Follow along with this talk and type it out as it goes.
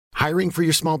Hiring for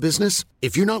your small business?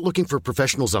 If you're not looking for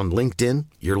professionals on LinkedIn,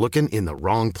 you're looking in the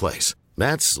wrong place.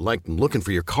 That's like looking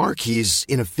for your car keys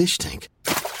in a fish tank.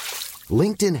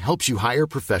 LinkedIn helps you hire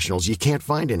professionals you can't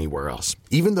find anywhere else,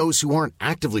 even those who aren't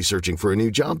actively searching for a new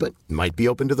job but might be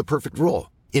open to the perfect role.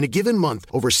 In a given month,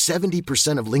 over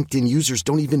 70% of LinkedIn users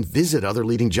don't even visit other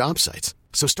leading job sites.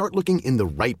 So start looking in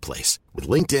the right place. With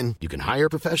LinkedIn, you can hire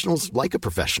professionals like a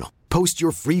professional. Post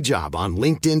your free job on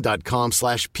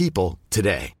linkedin.com/people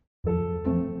today.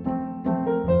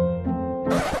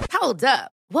 Hold up.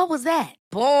 What was that?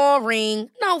 Boring.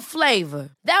 No flavor.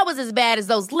 That was as bad as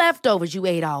those leftovers you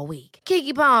ate all week.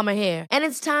 Keke Palmer here, and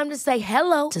it's time to say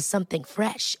hello to something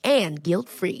fresh and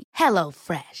guilt-free. Hello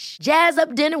Fresh. Jazz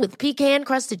up dinner with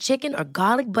pecan-crusted chicken or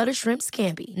garlic butter shrimp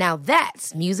scampi. Now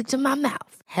that's music to my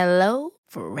mouth. Hello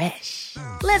Fresh.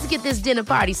 Let's get this dinner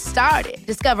party started.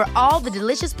 Discover all the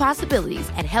delicious possibilities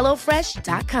at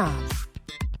hellofresh.com.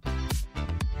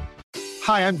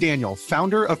 Hi, I'm Daniel,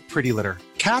 founder of Pretty Litter.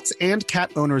 Cats and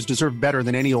cat owners deserve better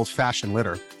than any old-fashioned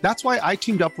litter. That's why I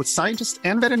teamed up with scientists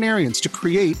and veterinarians to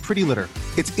create Pretty Litter.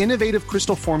 Its innovative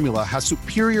crystal formula has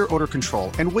superior odor control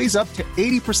and weighs up to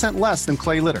 80% less than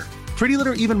clay litter. Pretty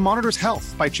Litter even monitors health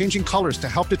by changing colors to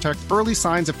help detect early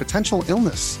signs of potential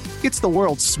illness. It's the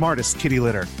world's smartest kitty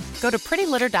litter. Go to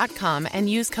prettylitter.com and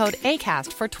use code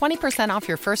ACAST for 20% off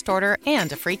your first order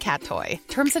and a free cat toy.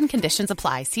 Terms and conditions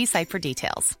apply. See site for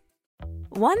details.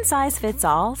 One size fits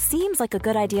all seems like a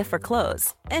good idea for clothes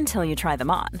until you try them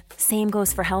on. Same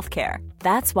goes for healthcare.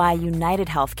 That's why United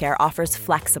Healthcare offers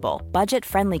flexible,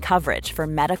 budget-friendly coverage for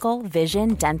medical,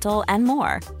 vision, dental, and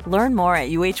more. Learn more at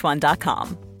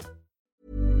uh1.com.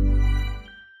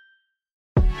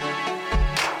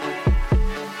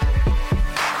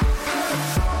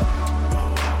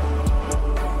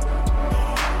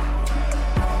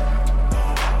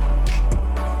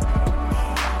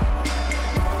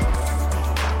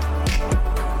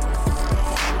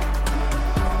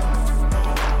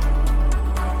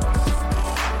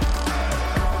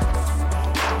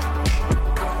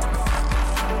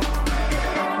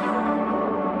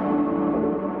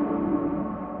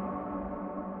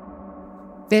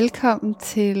 Velkommen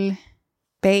til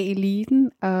Bag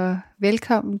Eliten, og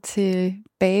velkommen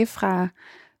tilbage fra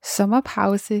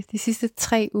sommerpause de sidste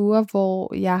 3 uger,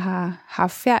 hvor jeg har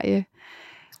haft ferie.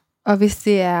 Og hvis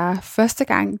det er første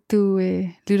gang, du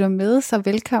lytter med, så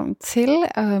velkommen til.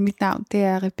 Og mit navn det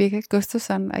er Rebecca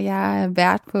Gustafsson, og jeg er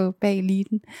vært på Bag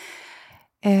Eliten.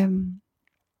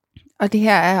 Og det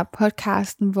her er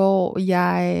podcasten, hvor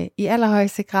jeg i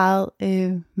allerhøjeste grad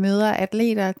møder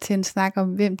atleter til en snak om,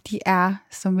 hvem de er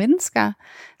som mennesker.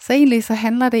 Så egentlig så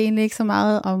handler det egentlig ikke så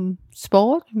meget om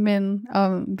sport, men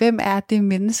om hvem er det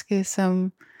menneske,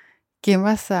 som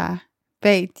gemmer sig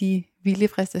bag de vilde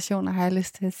præstationer, har jeg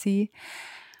lyst til at sige.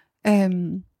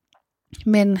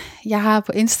 Men jeg har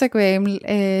på Instagram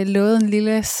lovet en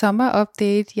lille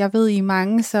sommerupdate. Jeg ved, I er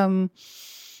mange, som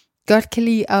godt kan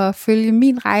lide at følge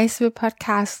min rejse ved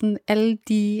podcasten, alle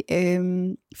de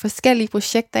forskellige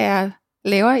projekter, jeg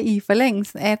laver i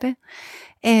forlængelsen af det,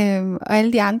 og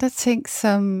alle de andre ting,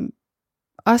 som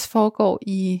også foregår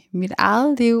i mit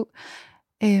eget liv.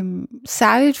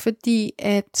 Særligt fordi,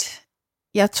 at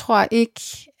jeg tror ikke,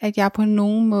 at jeg på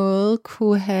nogen måde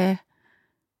kunne have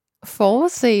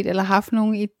forudset eller haft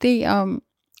nogen idé om,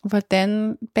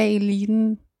 hvordan Bag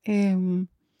Eliten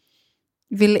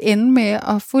ville ende med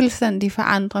at fuldstændig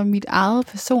forandre mit eget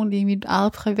personlige, mit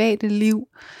eget private liv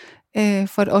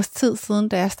for et års tid siden,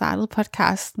 da jeg startede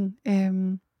podcasten.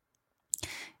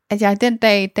 At jeg den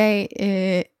dag i dag,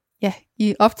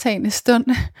 i optagende stund,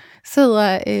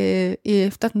 sidder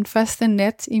efter den første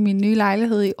nat i min nye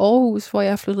lejlighed i Aarhus, hvor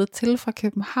jeg flyttede til fra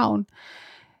København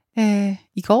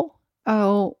i går,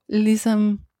 og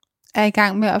ligesom er i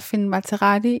gang med at finde mig til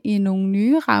rette i nogle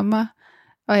nye rammer.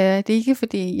 Og det er ikke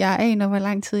fordi jeg aner, hvor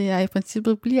lang tid jeg i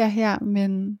princippet bliver her,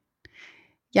 men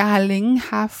jeg har længe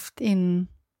haft en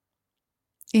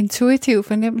intuitiv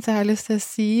fornemmelse, har jeg lyst til at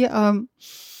sige, om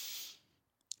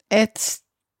at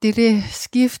dette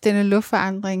skift, denne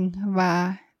luftforandring,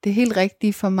 var det helt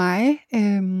rigtige for mig.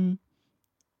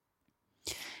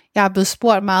 Jeg er blevet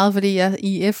spurgt meget, fordi jeg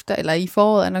i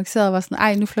foråret annoncerede, var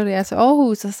sådan, nu flytter jeg til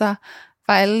Aarhus, og så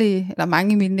var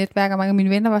mange i mit netværk og mange af mine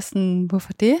venner var sådan,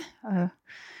 hvorfor det? Og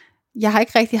jeg har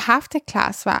ikke rigtig haft et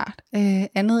klart svar,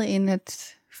 andet end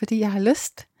at, fordi jeg har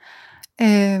lyst.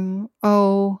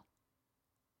 Og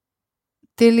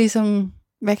det er ligesom,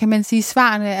 hvad kan man sige,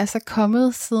 svarene er så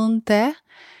kommet siden da.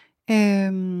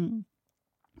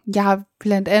 Jeg har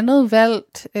blandt andet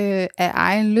valgt af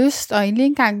egen lyst, og egentlig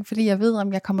ikke engang fordi jeg ved,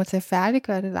 om jeg kommer til at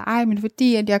færdiggøre det eller ej, men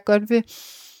fordi at jeg godt vil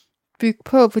bygge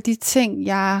på de ting,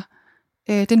 jeg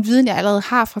den viden, jeg allerede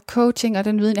har fra coaching, og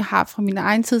den viden, jeg har fra min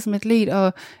egen tid som atlet,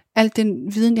 og al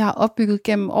den viden, jeg har opbygget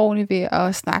gennem årene ved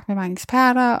at snakke med mange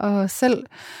eksperter, og selv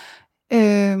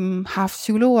haft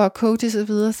psykologer og coaches og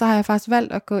videre, så har jeg faktisk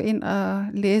valgt at gå ind og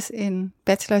læse en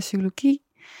bachelor i psykologi.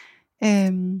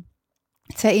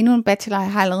 Tage endnu en bachelor.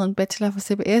 Jeg har allerede en bachelor for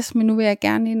CBS, men nu vil jeg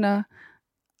gerne ind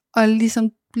og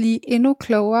ligesom blive endnu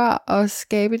klogere og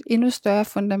skabe et endnu større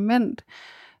fundament.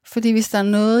 Fordi hvis der er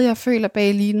noget, jeg føler bag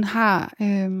eliten har,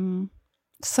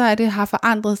 så er det har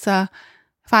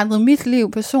forandret mit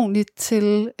liv personligt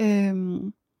til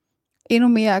endnu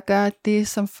mere at gøre det,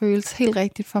 som føles helt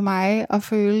rigtigt for mig, og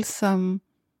føles som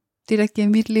det, der giver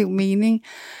mit liv mening.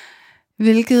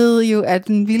 Hvilket jo er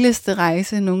den vildeste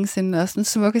rejse nogensinde, også den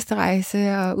smukkeste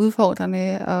rejse, og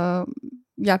udfordrende, og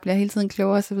jeg bliver hele tiden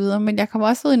klogere og så videre. Men jeg kommer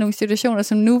også ud i nogle situationer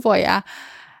som nu, hvor jeg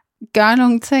gør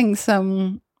nogle ting,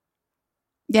 som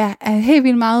er helt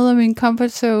vildt meget ud af min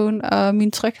comfort zone og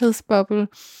min tryghedsboble,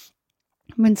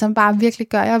 men som bare virkelig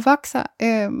gør, at jeg vokser.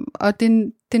 Og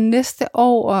det næste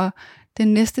år og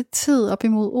den næste tid op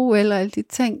imod OL og alle de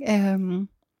ting,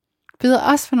 byder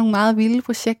også for nogle meget vilde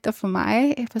projekter for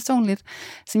mig personligt,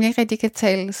 som jeg ikke rigtig kan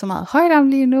tale så meget højt om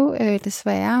lige nu,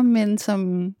 desværre, men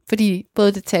fordi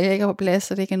både detaljer ikke er på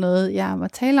plads, og det ikke er noget, jeg må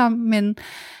tale om, men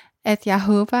at jeg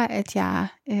håber, at jeg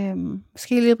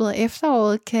måske i løbet af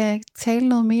efteråret kan tale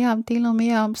noget mere om, dele noget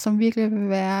mere om, som virkelig vil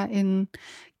være en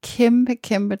kæmpe,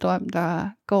 kæmpe drøm, der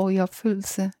går i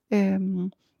opfyldelse,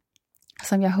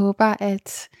 som jeg håber,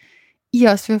 at I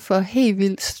også vil få helt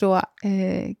vildt stor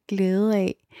glæde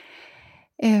af.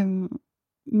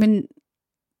 Men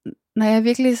når jeg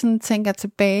virkelig sådan tænker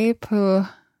tilbage på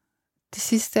det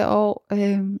sidste år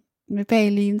med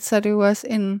Balin, så er det jo også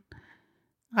en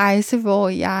rejse, hvor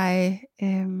jeg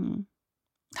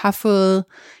har fået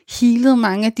healet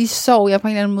mange af de sorg, jeg på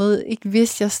en eller anden måde ikke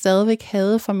vidste, jeg stadigvæk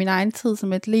havde fra min egen tid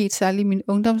som atlet, særligt mine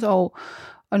ungdomsår,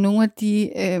 og nogle af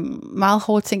de meget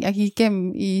hårde ting, jeg gik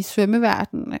igennem i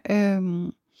svømmeverdenen.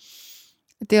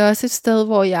 Det er også et sted,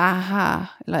 hvor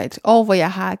et år, hvor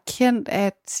jeg har kendt,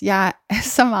 at jeg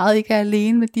så meget ikke er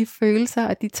alene med de følelser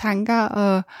og de tanker,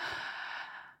 og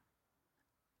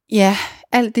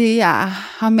alt det, jeg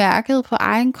har mærket på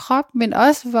egen krop, men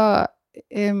også hvor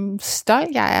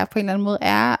stolt jeg er på en eller anden måde,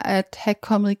 er at have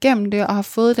kommet igennem det, og have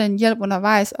fået den hjælp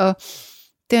undervejs, og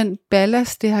den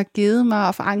ballast, det har givet mig,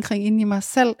 og forankring ind i mig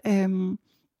selv,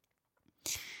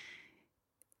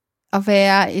 at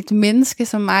være et menneske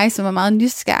som mig, som er meget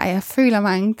nysgerrig, jeg føler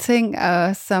mange ting,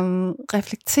 og som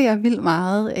reflekterer vildt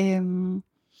meget.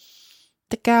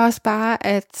 Det gør også bare,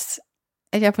 at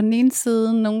jeg på den ene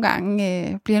side nogle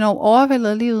gange bliver enormt overvældet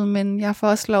af livet, men jeg får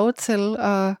også lov til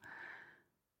at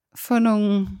få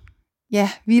nogle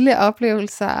vilde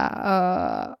oplevelser,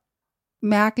 og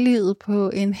mærke livet på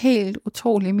en helt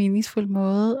utrolig meningsfuld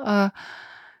måde, og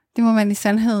det må man i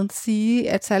sandheden sige,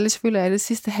 at særligt selvfølgelig det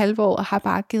sidste halve år har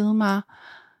bare givet mig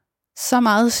så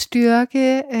meget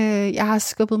styrke. Jeg har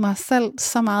skubbet mig selv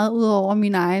så meget ud over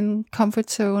min egen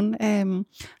comfort zone.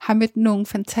 Har mødt nogle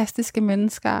fantastiske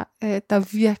mennesker,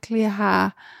 der virkelig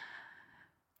har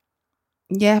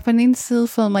på den ene side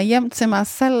fået mig hjem til mig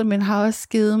selv, men har også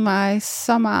givet mig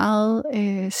så meget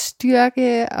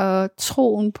styrke og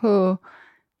troen på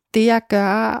det, jeg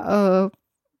gør, og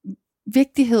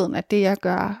vigtigheden af det, jeg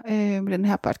gør med den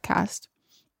her podcast.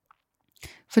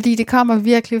 Fordi det kommer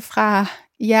virkelig fra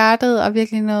hjertet, og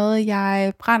virkelig noget,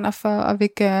 jeg brænder for, og vil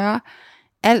gøre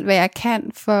alt, hvad jeg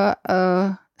kan, for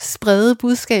at sprede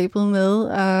budskabet med,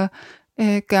 og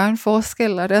gøre en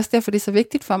forskel. Og det er også derfor, det er så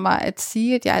vigtigt for mig at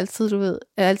sige, at jeg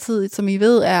altid, som I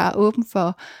ved, er åben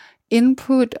for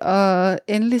input, og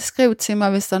endelig skriv til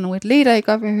mig, hvis der er nogle atleter, I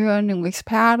godt vil høre, nogle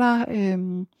eksperter,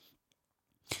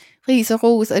 ris og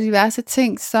ros og diverse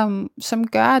ting, som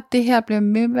gør, at det her bliver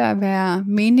med at være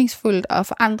meningsfuldt og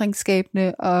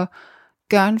forandringsskabende og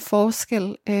gøre en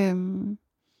forskel.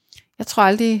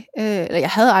 Jeg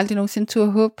havde aldrig nogensinde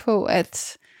turde håbe på,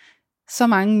 at så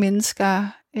mange mennesker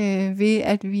ved,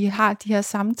 at vi har de her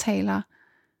samtaler,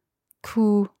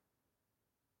 kunne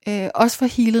også få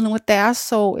healet nogle af deres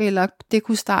sorg, eller det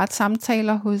kunne starte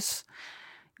samtaler hos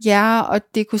jer, og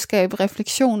det kunne skabe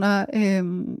refleksioner.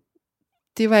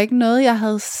 Det var ikke noget, jeg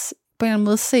havde på en eller anden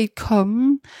måde set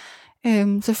komme.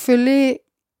 Selvfølgelig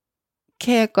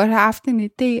kan jeg godt have haft en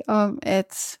idé om,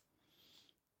 at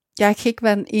jeg kan ikke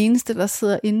være den eneste, der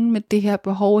sidder inde med det her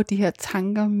behov og de her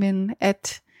tanker, men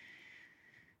at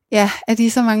de er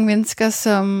så mange mennesker,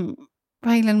 som på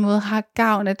en eller anden måde har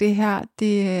gavn af det her,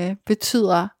 det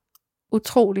betyder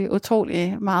utrolig,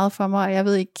 utrolig meget for mig. Jeg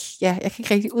ved ikke, jeg kan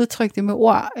ikke rigtig udtrykke det med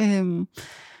ord,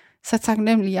 så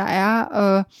taknemmelig jeg er,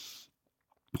 og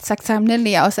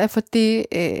taknemmelig jeg også er for det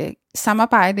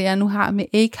samarbejde, jeg nu har med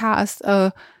Acast,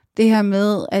 og det her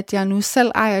med, at jeg nu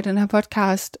selv ejer den her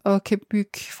podcast, og kan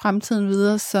bygge fremtiden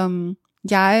videre, som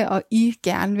jeg og I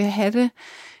gerne vil have det.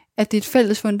 At det er et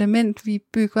fælles fundament, vi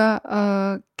bygger,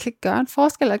 og kan gøre en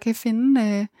forskel, og kan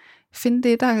finde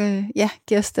det, der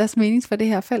giver os deres mening for det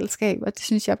her fællesskab, og det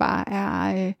synes jeg bare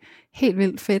er helt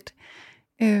vildt fedt.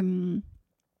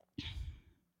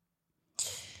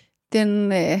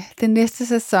 Den næste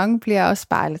sæson bliver også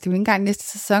bare, eller det er jo ikke engang næste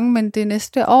sæson, men det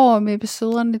næste år med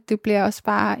episoderne, det bliver også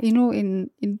bare endnu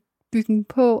en bygning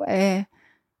på af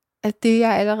det,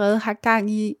 jeg allerede har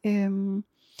gang i.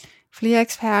 Flere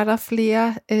eksperter,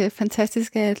 flere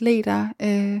fantastiske atleter,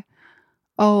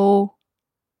 og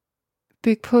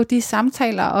bygge på de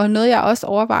samtaler, og noget jeg også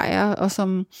overvejer, og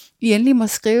som I endelig må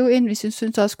skrive ind, hvis I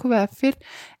synes også kunne være fedt,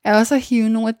 er også at hive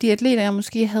nogle af de atleter, jeg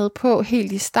måske havde på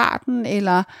helt i starten,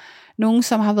 eller nogen,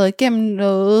 som har været igennem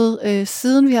noget,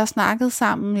 siden vi har snakket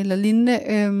sammen, eller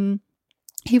lignende,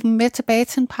 hive dem med tilbage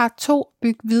til en part 2,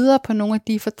 bygge videre på nogle af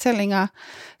de fortællinger.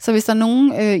 Så hvis der er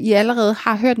nogen, I allerede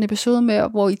har hørt en episode med,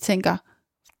 hvor I tænker,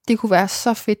 det kunne være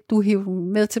så fedt, du hiver dem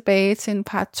med tilbage til en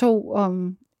part 2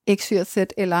 om X, Y, Z,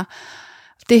 eller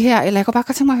det her, eller jeg kunne bare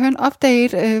godt tænke mig at høre en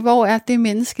update, hvor er det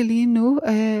menneske lige nu,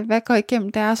 hvad går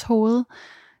igennem deres hoved,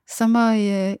 så må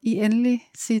I endelig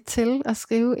sige til og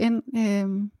skrive ind.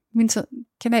 Min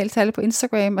kanal til alle på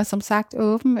Instagram er som sagt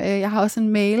åben. Jeg har også en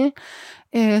mail,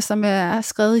 som er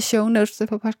skrevet i show notes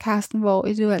på podcasten, hvor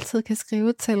I jo altid kan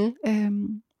skrive til.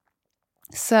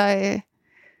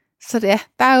 Så det er,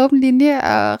 der er åben linje,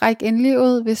 og ræk endelig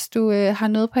ud, hvis du har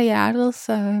noget på hjertet,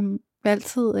 så vil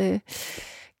altid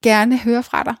gerne høre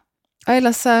fra dig. Og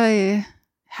ellers så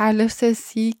har jeg lyst til at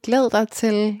sige, glæd dig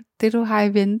til det, du har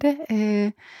i vente.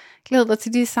 Glæd dig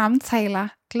til de samtaler.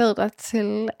 Glæd dig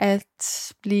til at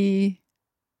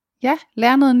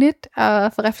lære noget nyt,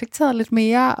 og få reflekteret lidt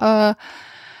mere, og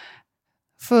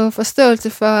få forståelse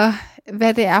for,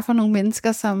 hvad det er for nogle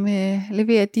mennesker, som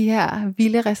leverer de her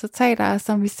vilde resultater,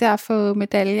 som vi ser få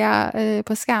medaljer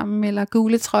på skærmen, eller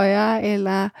gule trøjer,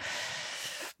 eller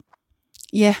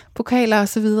pokaler og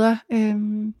så videre.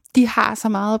 De har så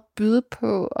meget at byde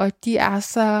på, og de er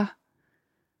så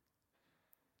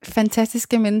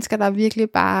fantastiske mennesker, der virkelig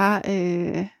bare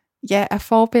er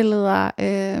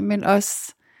forbilleder, men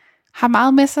også har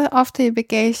meget med sig ofte i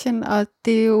bagagen, og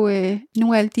det er jo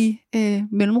nogle af alle de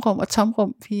mellemrum og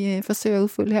tomrum, vi forsøger at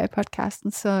udfylde her i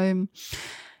podcasten. Så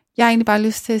jeg har egentlig bare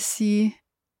lyst til at sige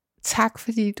tak,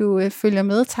 fordi du følger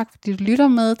med, tak fordi du lytter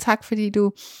med, tak fordi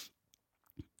du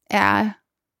er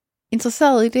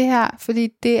interesseret i det her, fordi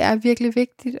det er virkelig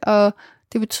vigtigt, og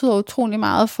det betyder utrolig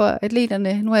meget for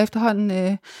atleterne. Nu er efterhånden,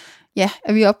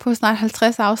 er vi oppe på snart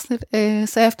 50 afsnit,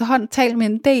 så jeg efterhånden talt med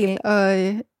en del, og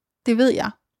det ved jeg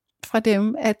fra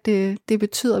dem, at det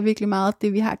betyder virkelig meget,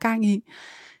 det vi har gang i.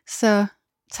 Så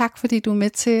tak fordi du er med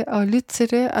til at lytte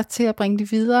til det, og til at bringe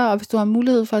det videre, og hvis du har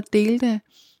mulighed for at dele det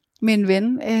med en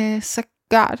ven, så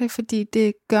gør det, fordi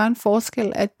det gør en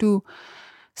forskel, at du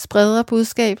spreder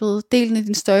budskabet, del den i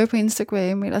din story på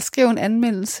Instagram, eller skriv en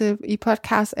anmeldelse i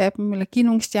podcast-appen, eller giv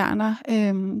nogle stjerner.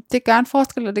 Det gør en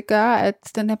forskel, og det gør, at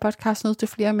den her podcast nås til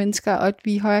flere mennesker, og at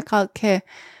vi i højere grad kan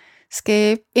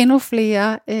skabe endnu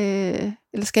flere,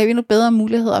 eller skabe endnu bedre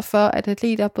muligheder for, at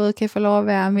atleter både kan få lov at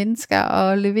være mennesker,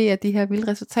 og levere de her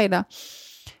vilde resultater.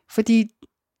 Fordi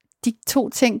de to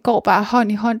ting går bare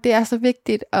hånd i hånd. Det er så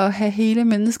vigtigt at have hele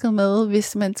mennesket med,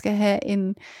 hvis man skal have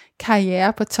en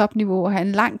karriere på topniveau, og have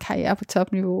en lang karriere på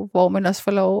topniveau, hvor man også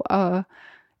får lov at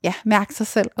mærke sig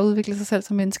selv, og udvikle sig selv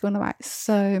som menneske undervejs.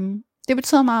 Så det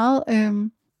betyder meget.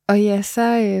 Og så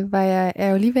er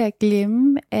jeg jo lige ved at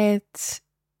glemme, at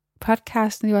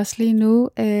podcasten jo også lige nu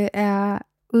er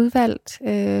udvalgt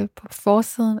på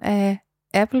forsiden af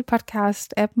Apple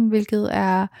Podcast-appen, hvilket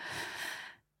er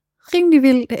rimelig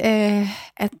vildt,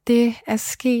 at det er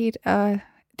sket, og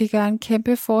det gør en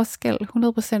kæmpe forskel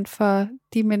 100% for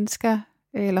de mennesker,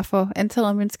 eller for antallet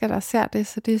af mennesker, der ser det,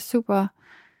 så det er super,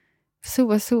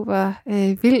 super, super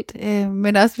vildt,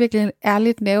 men også virkelig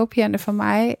ærligt nervepirrende for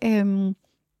mig.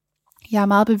 Jeg er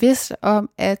meget bevidst om,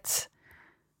 at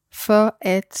for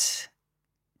at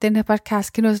den her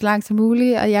podcast kan nå så langt som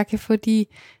muligt, og jeg kan få de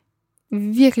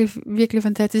virkelig, virkelig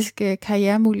fantastiske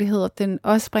karrieremuligheder, den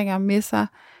også bringer med sig,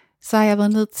 så har jeg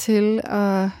været nødt til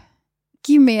at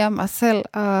give mere af mig selv,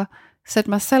 og sætte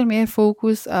mig selv mere i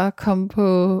fokus, og komme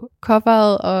på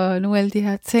coveret, og nogle af alle de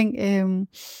her ting.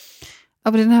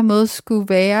 Og på den her måde skulle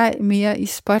være mere i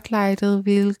spotlightet,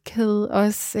 hvilket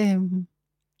også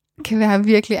kan være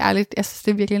virkelig ærligt. Jeg synes,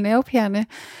 det er virkelig nervepirrende.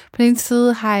 På den ene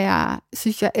side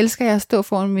elsker jeg at stå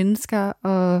foran mennesker,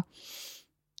 og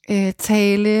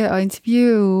tale og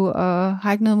interview, og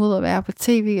har ikke noget mod at være på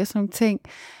tv og sådan nogle ting.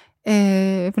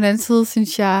 På den anden side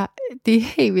synes jeg, det er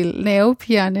helt vildt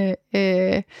nervepirrende,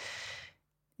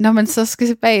 når man så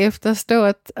skal bagefter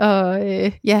stå og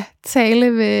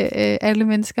tale med alle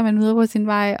mennesker, man møder på sin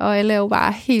vej, og alle er jo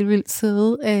bare helt vildt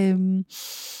søde.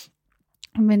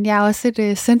 Men jeg er også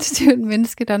et sensitivt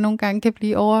menneske, der nogle gange kan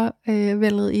blive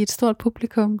overvældet i et stort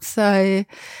publikum, så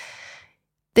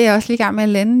det er jeg også lige i gang med at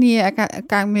lande i. Jeg er i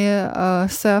gang med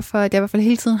at sørge for, at jeg i hvert fald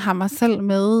hele tiden har mig selv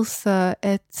med, så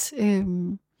at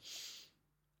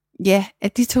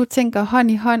de to ting går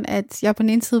hånd i hånd, at jeg på den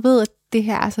ene side ved, at det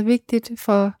her er så vigtigt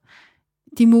for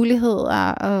de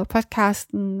muligheder og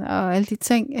podcasten og alle de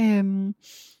ting,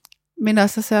 men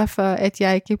også at sørge for, at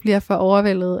jeg ikke bliver for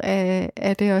overvældet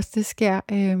af det også, det sker.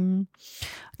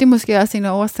 Det er måske også en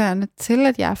af årsagerne til,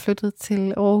 at jeg er flyttet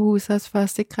til Aarhus, også for at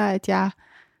sikre, at jeg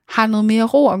har noget mere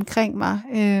ro omkring mig,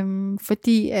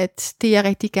 fordi at det jeg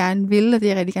rigtig gerne vil, og det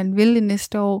jeg rigtig gerne vil det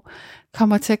næste år,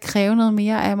 kommer til at kræve noget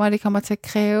mere af mig. Det kommer til at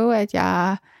kræve, at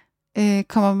jeg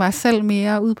kommer mig selv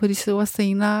mere ud på de store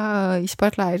scener og i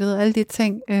spotlightet og alle de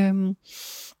ting.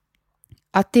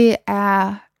 Og det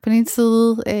er på den ene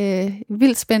side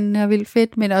vildt spændende og vildt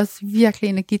fedt, men også virkelig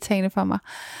energitagende for mig.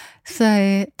 Så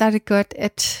der er det godt,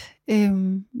 at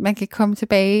man kan komme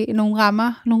tilbage i nogle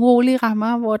rammer, nogle rolige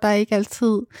rammer, hvor der ikke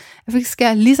altid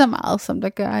sker lige så meget, som der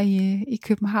gør i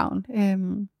København.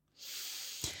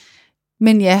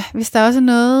 Men ja, hvis der også er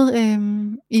noget,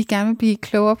 I gerne vil blive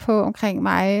klogere på omkring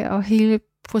mig og hele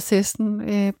processen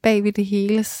bag ved det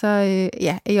hele, så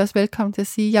er I også velkommen til at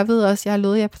sige. Jeg ved også, jeg har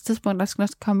lovet jer på et tidspunkt, der skal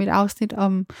også komme et afsnit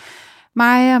om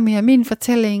mig og mere min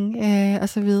fortælling og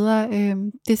så videre.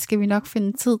 Det skal vi nok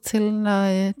finde tid til,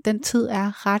 når den tid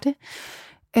er rette.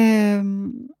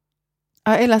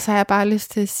 Og ellers har jeg bare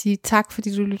lyst til at sige tak,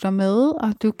 fordi du lytter med,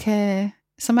 og du kan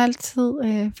som altid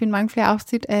finde mange flere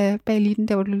afsnit af Bag Liden,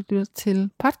 der hvor du lytter til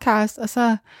podcast, og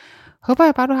så håber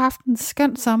jeg bare, du har haft en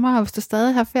skøn sommer, og hvis du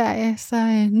stadig har ferie,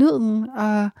 så nyd den,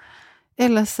 og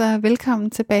ellers så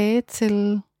velkommen tilbage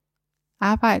til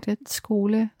arbejde,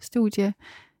 skole, studie,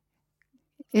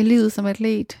 livet som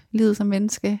atlet, livet som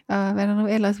menneske, og hvad der nu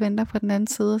ellers venter på den anden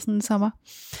side af sådan en sommer.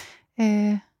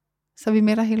 Så vi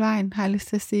med dig hele vejen, har jeg lyst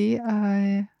til at sige, og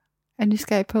er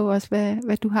nysgerrig på også,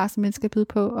 hvad du har som menneske at byde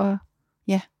på, og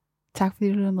ja, tak fordi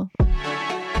du lytter med.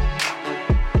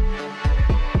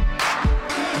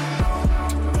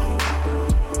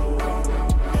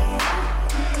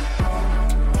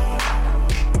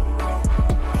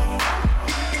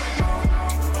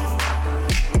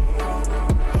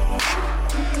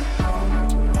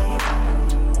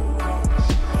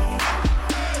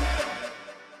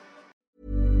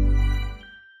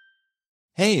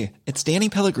 Hey, it's Danny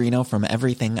Pellegrino from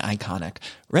Everything Iconic.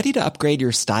 Ready to upgrade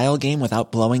your style game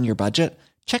without blowing your budget?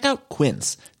 Check out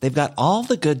Quince. They've got all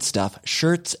the good stuff,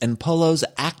 shirts and polos,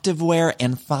 activewear,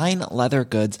 and fine leather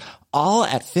goods, all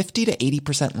at 50 to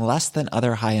 80% less than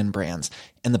other high-end brands.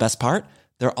 And the best part?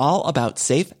 They're all about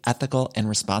safe, ethical, and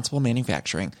responsible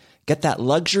manufacturing. Get that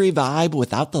luxury vibe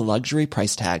without the luxury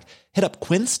price tag. Hit up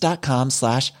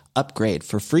quince.com/upgrade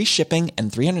for free shipping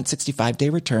and 365-day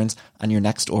returns on your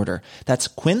next order. That's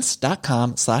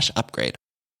quince.com/upgrade.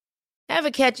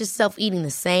 Ever catch yourself eating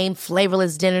the same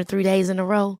flavorless dinner 3 days in a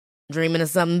row? Dreaming of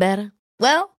something better?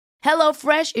 Well,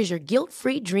 HelloFresh is your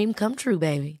guilt-free dream come true,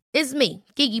 baby. It's me,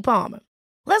 Keke Palmer.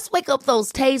 Let's wake up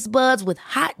those taste buds with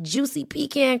hot, juicy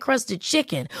pecan-crusted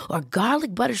chicken or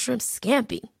garlic butter shrimp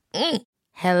scampi.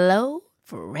 Hello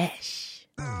Fresh.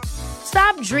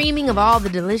 Stop dreaming of all the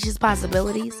delicious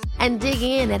possibilities and dig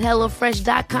in at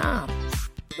HelloFresh.com.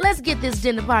 Let's get this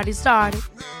dinner party started.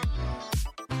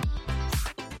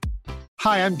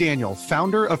 Hi, I'm Daniel,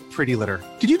 founder of Pretty Litter.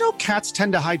 Did you know cats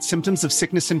tend to hide symptoms of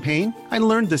sickness and pain? I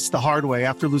learned this the hard way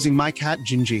after losing my cat,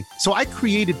 Gingy. So I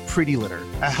created Pretty Litter,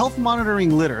 a health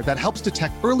monitoring litter that helps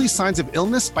detect early signs of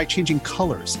illness by changing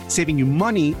colors, saving you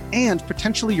money and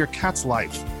potentially your cat's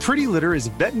life. Pretty Litter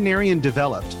is veterinarian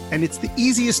developed, and it's the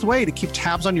easiest way to keep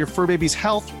tabs on your fur baby's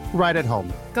health right at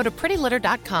home. Go to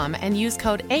prettylitter.com and use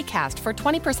code ACAST for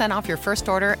 20% off your first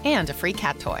order and a free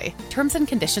cat toy. Terms and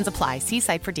conditions apply. See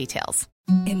site for details.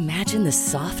 Imagine the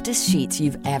softest sheets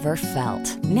you've ever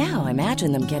felt. Now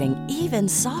imagine them getting even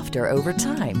softer over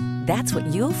time. That's what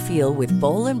you'll feel with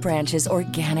Boll & Branch's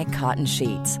organic cotton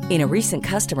sheets. In a recent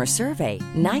customer survey,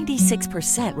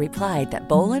 96% replied that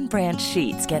Boll & Branch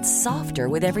sheets get softer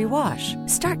with every wash.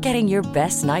 Start getting your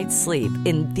best night's sleep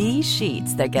in these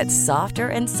sheets that get softer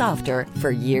and softer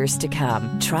for years to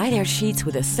come. Try their sheets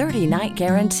with a 30-night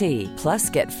guarantee. Plus,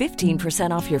 get 15%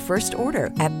 off your first order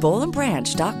at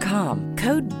bollandbranch.com.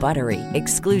 Code BUTTERY.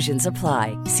 Exclusions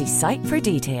apply. See site for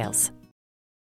details.